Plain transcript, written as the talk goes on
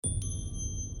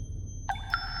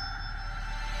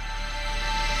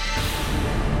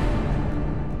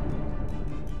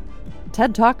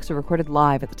TED Talks are recorded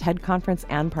live at the TED Conference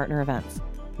and partner events.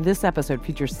 This episode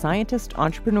features scientist,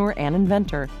 entrepreneur, and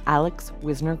inventor Alex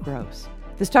Wissner-Gross.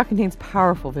 This talk contains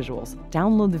powerful visuals.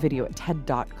 Download the video at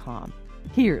TED.com.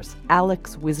 Here's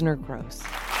Alex Wissner-Gross.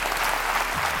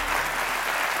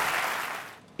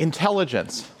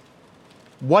 Intelligence.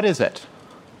 What is it?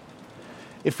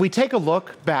 If we take a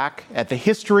look back at the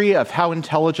history of how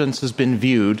intelligence has been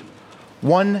viewed,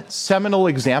 one seminal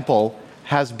example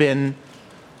has been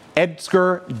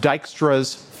Edgar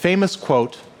Dijkstra's famous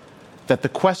quote that the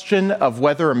question of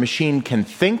whether a machine can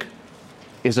think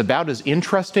is about as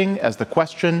interesting as the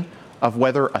question of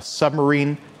whether a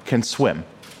submarine can swim.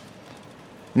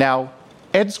 Now,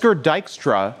 Edgar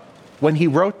Dijkstra, when he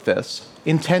wrote this,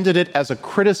 intended it as a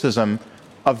criticism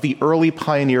of the early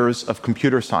pioneers of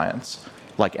computer science,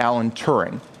 like Alan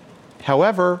Turing.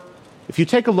 However, if you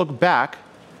take a look back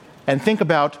and think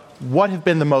about what have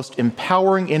been the most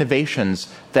empowering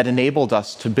innovations that enabled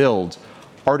us to build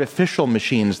artificial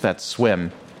machines that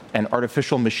swim and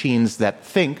artificial machines that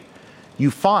think,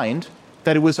 you find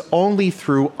that it was only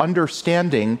through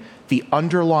understanding the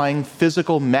underlying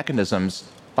physical mechanisms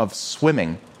of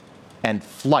swimming and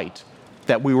flight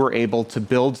that we were able to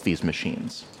build these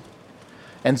machines.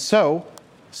 And so,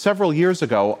 several years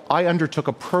ago, I undertook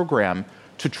a program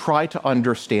to try to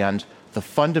understand the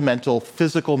fundamental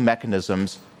physical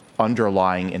mechanisms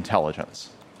underlying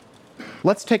intelligence.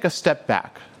 Let's take a step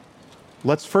back.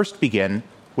 Let's first begin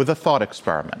with a thought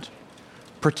experiment.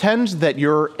 Pretend that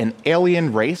you're an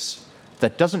alien race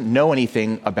that doesn't know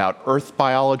anything about Earth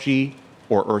biology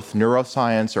or Earth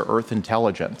neuroscience or Earth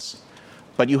intelligence,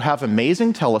 but you have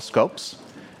amazing telescopes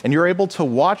and you're able to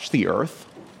watch the Earth,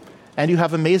 and you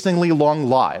have amazingly long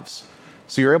lives.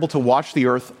 So you're able to watch the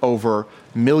Earth over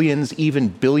millions, even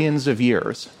billions of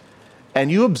years, and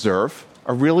you observe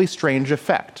a really strange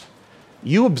effect.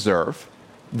 You observe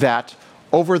that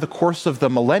over the course of the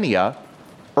millennia,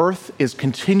 Earth is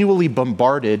continually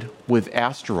bombarded with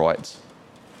asteroids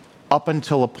up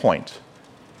until a point,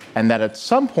 and that at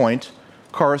some point,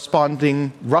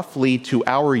 corresponding roughly to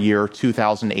our year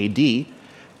 2000 AD,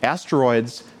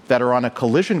 asteroids that are on a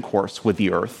collision course with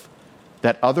the Earth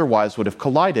that otherwise would have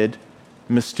collided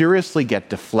mysteriously get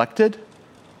deflected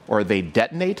or they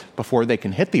detonate before they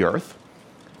can hit the Earth.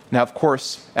 Now, of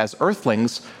course, as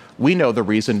Earthlings, we know the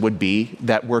reason would be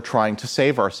that we're trying to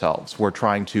save ourselves. We're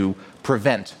trying to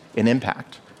prevent an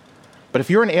impact. But if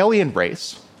you're an alien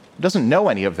race, doesn't know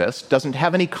any of this, doesn't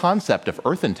have any concept of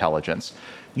Earth intelligence,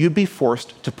 you'd be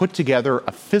forced to put together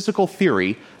a physical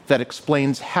theory that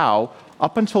explains how,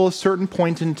 up until a certain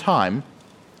point in time,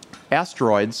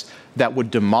 asteroids that would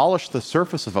demolish the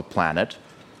surface of a planet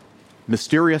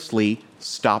mysteriously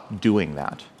stop doing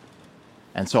that.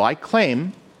 And so I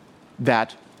claim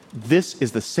that this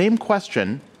is the same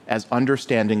question as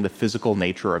understanding the physical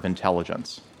nature of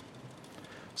intelligence.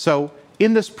 So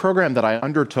in this program that I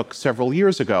undertook several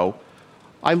years ago,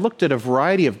 I looked at a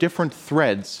variety of different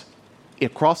threads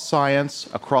across science,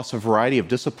 across a variety of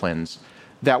disciplines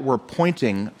that were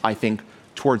pointing, I think,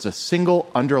 towards a single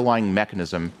underlying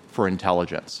mechanism for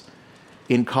intelligence.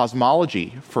 In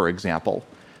cosmology, for example,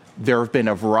 there have been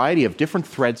a variety of different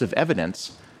threads of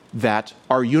evidence that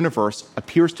our universe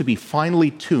appears to be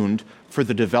finely tuned for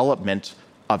the development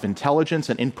of intelligence,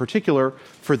 and in particular,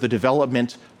 for the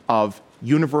development of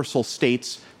universal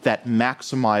states that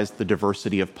maximize the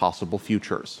diversity of possible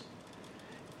futures.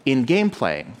 In game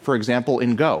playing, for example,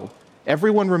 in Go,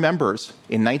 everyone remembers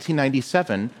in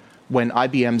 1997 when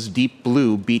IBM's Deep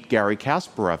Blue beat Garry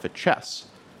Kasparov at chess.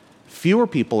 Fewer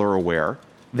people are aware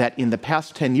that in the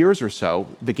past 10 years or so,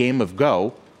 the game of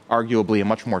Go, arguably a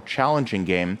much more challenging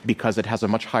game because it has a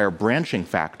much higher branching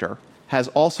factor, has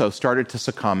also started to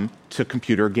succumb to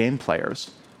computer game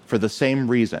players for the same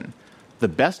reason. The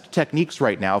best techniques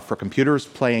right now for computers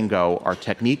playing Go are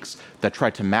techniques that try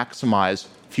to maximize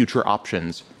future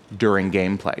options during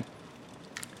gameplay.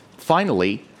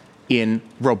 Finally, in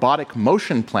robotic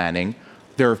motion planning,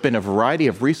 there have been a variety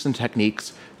of recent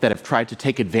techniques that have tried to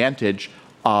take advantage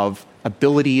of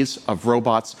abilities of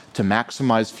robots to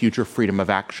maximize future freedom of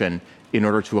action in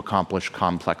order to accomplish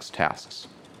complex tasks.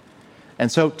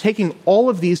 And so, taking all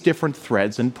of these different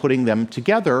threads and putting them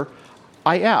together,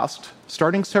 I asked,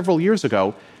 starting several years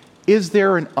ago, is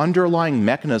there an underlying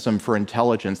mechanism for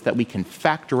intelligence that we can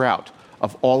factor out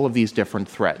of all of these different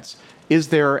threads? Is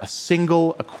there a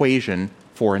single equation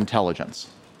for intelligence?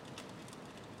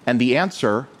 And the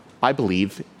answer, I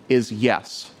believe, is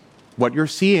yes. What you're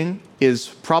seeing is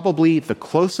probably the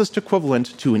closest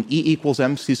equivalent to an E equals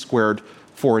mc squared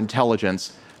for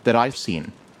intelligence that I've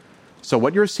seen. So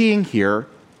what you're seeing here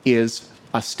is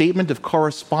a statement of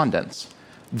correspondence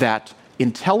that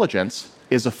intelligence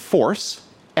is a force,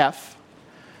 F,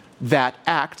 that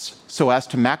acts so as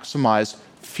to maximize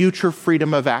future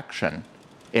freedom of action.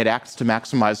 It acts to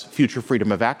maximize future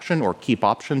freedom of action or keep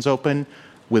options open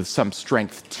with some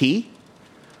strength T,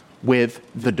 with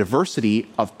the diversity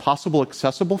of possible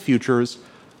accessible futures,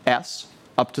 S,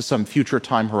 up to some future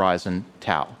time horizon,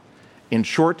 tau. In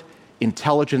short,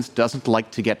 intelligence doesn't like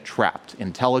to get trapped.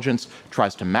 Intelligence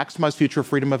tries to maximize future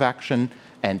freedom of action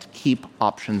and keep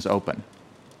options open.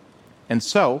 And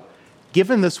so,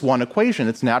 given this one equation,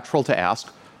 it's natural to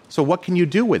ask, so what can you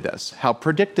do with this? How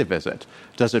predictive is it?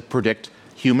 Does it predict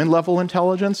human-level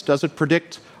intelligence? Does it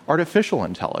predict artificial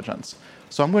intelligence?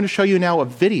 So I'm going to show you now a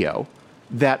video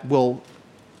that will,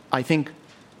 I think,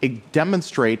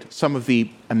 demonstrate some of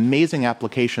the amazing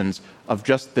applications of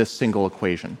just this single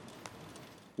equation.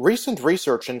 Recent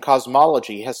research in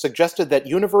cosmology has suggested that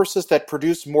universes that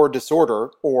produce more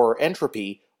disorder, or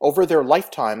entropy, over their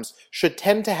lifetimes should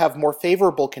tend to have more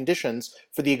favorable conditions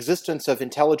for the existence of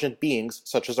intelligent beings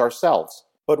such as ourselves.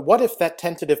 But what if that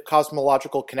tentative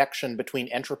cosmological connection between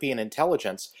entropy and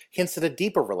intelligence hints at a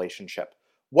deeper relationship?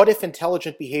 What if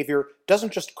intelligent behavior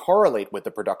doesn't just correlate with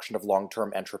the production of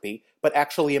long-term entropy, but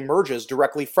actually emerges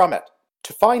directly from it?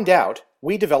 To find out,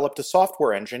 we developed a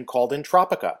software engine called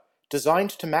Entropica, designed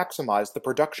to maximize the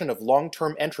production of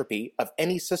long-term entropy of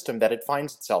any system that it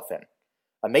finds itself in.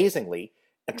 Amazingly,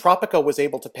 Entropica was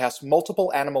able to pass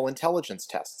multiple animal intelligence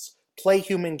tests, play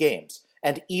human games,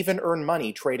 and even earn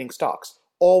money trading stocks,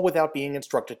 all without being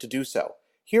instructed to do so.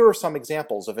 Here are some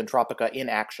examples of Entropica in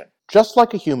action. Just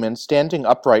like a human standing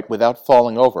upright without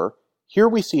falling over, here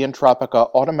we see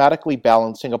Entropica automatically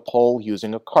balancing a pole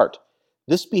using a cart.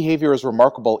 This behavior is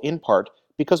remarkable in part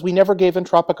because we never gave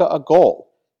Entropica a goal.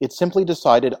 It simply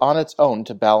decided on its own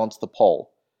to balance the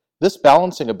pole. This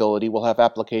balancing ability will have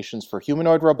applications for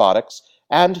humanoid robotics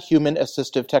and human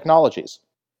assistive technologies.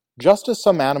 Just as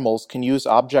some animals can use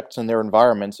objects in their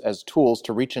environments as tools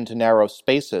to reach into narrow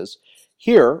spaces,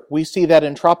 here we see that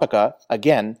Entropica,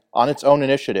 again, on its own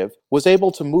initiative, was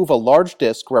able to move a large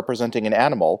disk representing an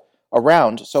animal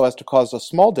around so as to cause a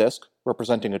small disk,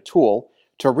 representing a tool,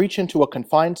 to reach into a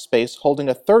confined space holding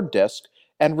a third disk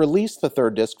and release the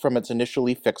third disk from its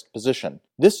initially fixed position.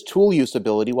 This tool use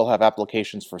ability will have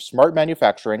applications for smart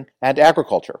manufacturing and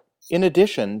agriculture. In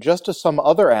addition, just as some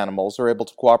other animals are able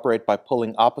to cooperate by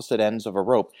pulling opposite ends of a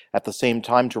rope at the same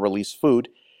time to release food,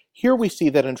 here we see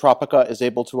that Entropica is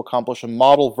able to accomplish a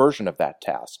model version of that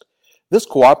task. This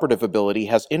cooperative ability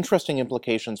has interesting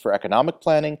implications for economic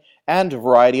planning and a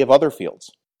variety of other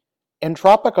fields.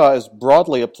 Entropica is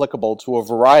broadly applicable to a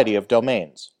variety of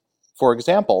domains. For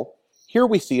example, here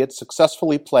we see it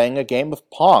successfully playing a game of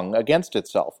Pong against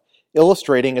itself,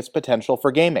 illustrating its potential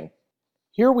for gaming.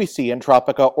 Here we see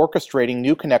Entropica orchestrating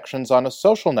new connections on a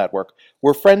social network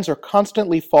where friends are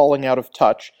constantly falling out of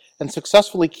touch and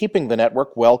successfully keeping the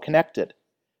network well connected.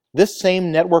 This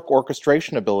same network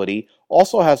orchestration ability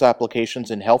also has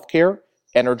applications in healthcare,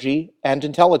 energy, and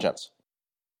intelligence.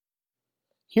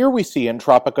 Here we see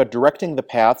Entropica directing the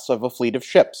paths of a fleet of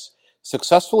ships,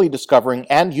 successfully discovering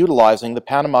and utilizing the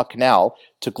Panama Canal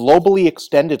to globally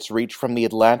extend its reach from the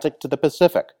Atlantic to the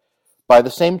Pacific. By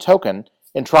the same token,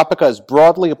 Entropica is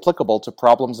broadly applicable to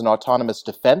problems in autonomous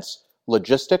defense,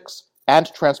 logistics,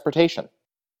 and transportation.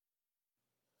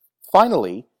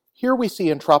 Finally, here we see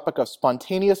Entropica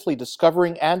spontaneously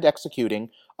discovering and executing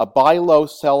a buy low,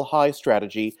 sell high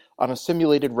strategy on a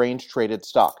simulated range-traded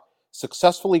stock,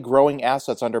 successfully growing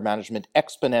assets under management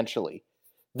exponentially.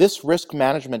 This risk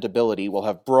management ability will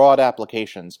have broad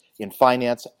applications in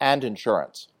finance and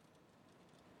insurance.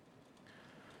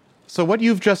 So what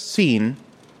you've just seen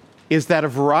is that a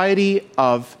variety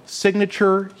of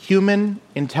signature human,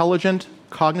 intelligent,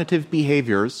 cognitive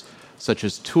behaviors, such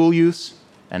as tool use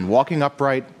and walking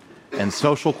upright and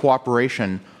social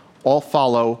cooperation, all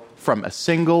follow from a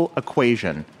single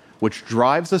equation, which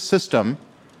drives a system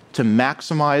to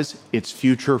maximize its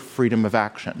future freedom of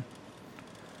action.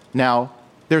 Now,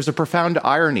 there's a profound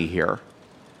irony here.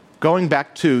 Going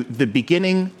back to the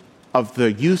beginning of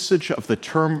the usage of the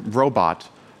term robot,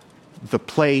 the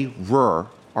play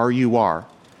R-U-R,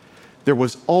 there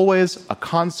was always a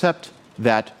concept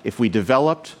that if we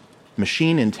developed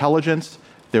machine intelligence,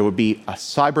 there would be a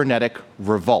cybernetic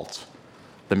revolt.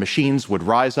 The machines would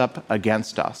rise up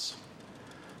against us.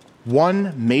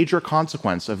 One major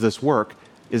consequence of this work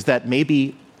is that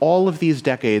maybe all of these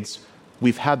decades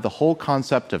we've had the whole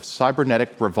concept of cybernetic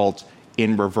revolt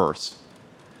in reverse.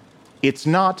 It's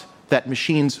not that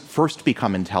machines first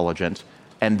become intelligent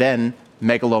and then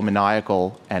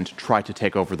megalomaniacal and try to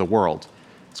take over the world.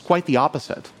 It's quite the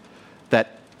opposite.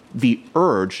 That the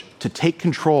urge to take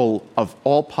control of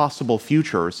all possible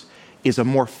futures is a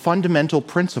more fundamental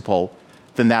principle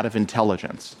than that of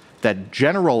intelligence, that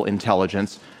general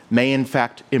intelligence may in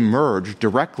fact emerge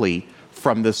directly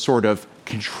from this sort of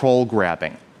control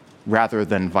grabbing rather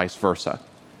than vice versa.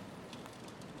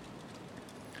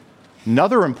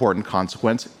 Another important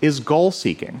consequence is goal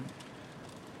seeking.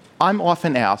 I'm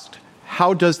often asked,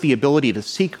 how does the ability to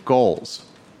seek goals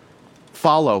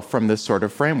follow from this sort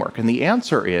of framework? And the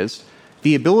answer is,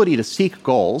 the ability to seek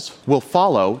goals will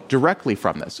follow directly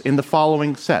from this in the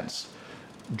following sense.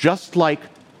 Just like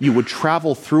you would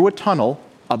travel through a tunnel,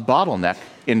 a bottleneck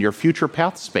in your future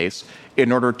path space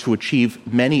in order to achieve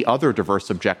many other diverse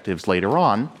objectives later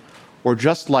on, or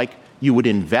just like you would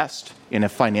invest in a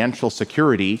financial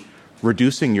security,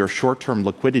 reducing your short-term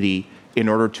liquidity in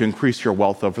order to increase your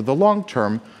wealth over the long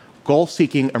term, goal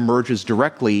seeking emerges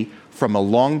directly from a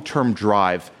long-term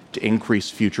drive to increase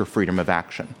future freedom of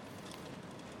action.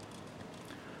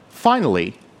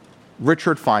 Finally,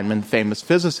 Richard Feynman, famous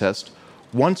physicist,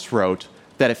 once wrote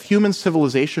that if human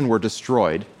civilization were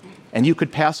destroyed and you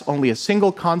could pass only a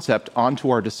single concept on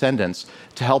to our descendants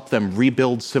to help them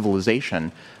rebuild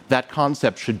civilization, that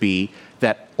concept should be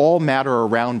that all matter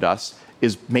around us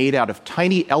is made out of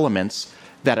tiny elements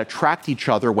that attract each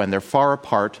other when they're far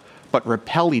apart, but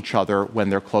repel each other when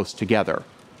they're close together.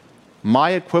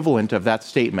 My equivalent of that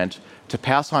statement, to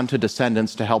pass on to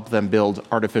descendants to help them build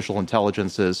artificial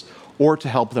intelligences or to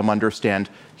help them understand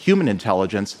human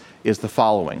intelligence, is the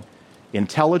following.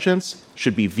 Intelligence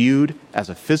should be viewed as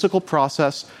a physical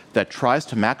process that tries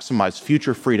to maximize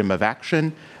future freedom of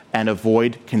action and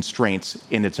avoid constraints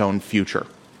in its own future.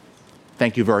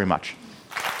 Thank you very much.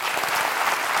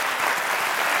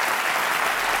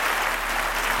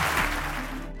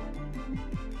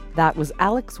 That was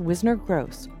Alex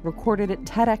Wissner-Gross, recorded at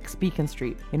TEDx Beacon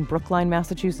Street in Brookline,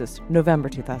 Massachusetts, November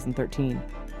 2013.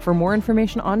 For more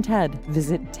information on TED,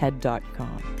 visit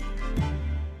TED.com.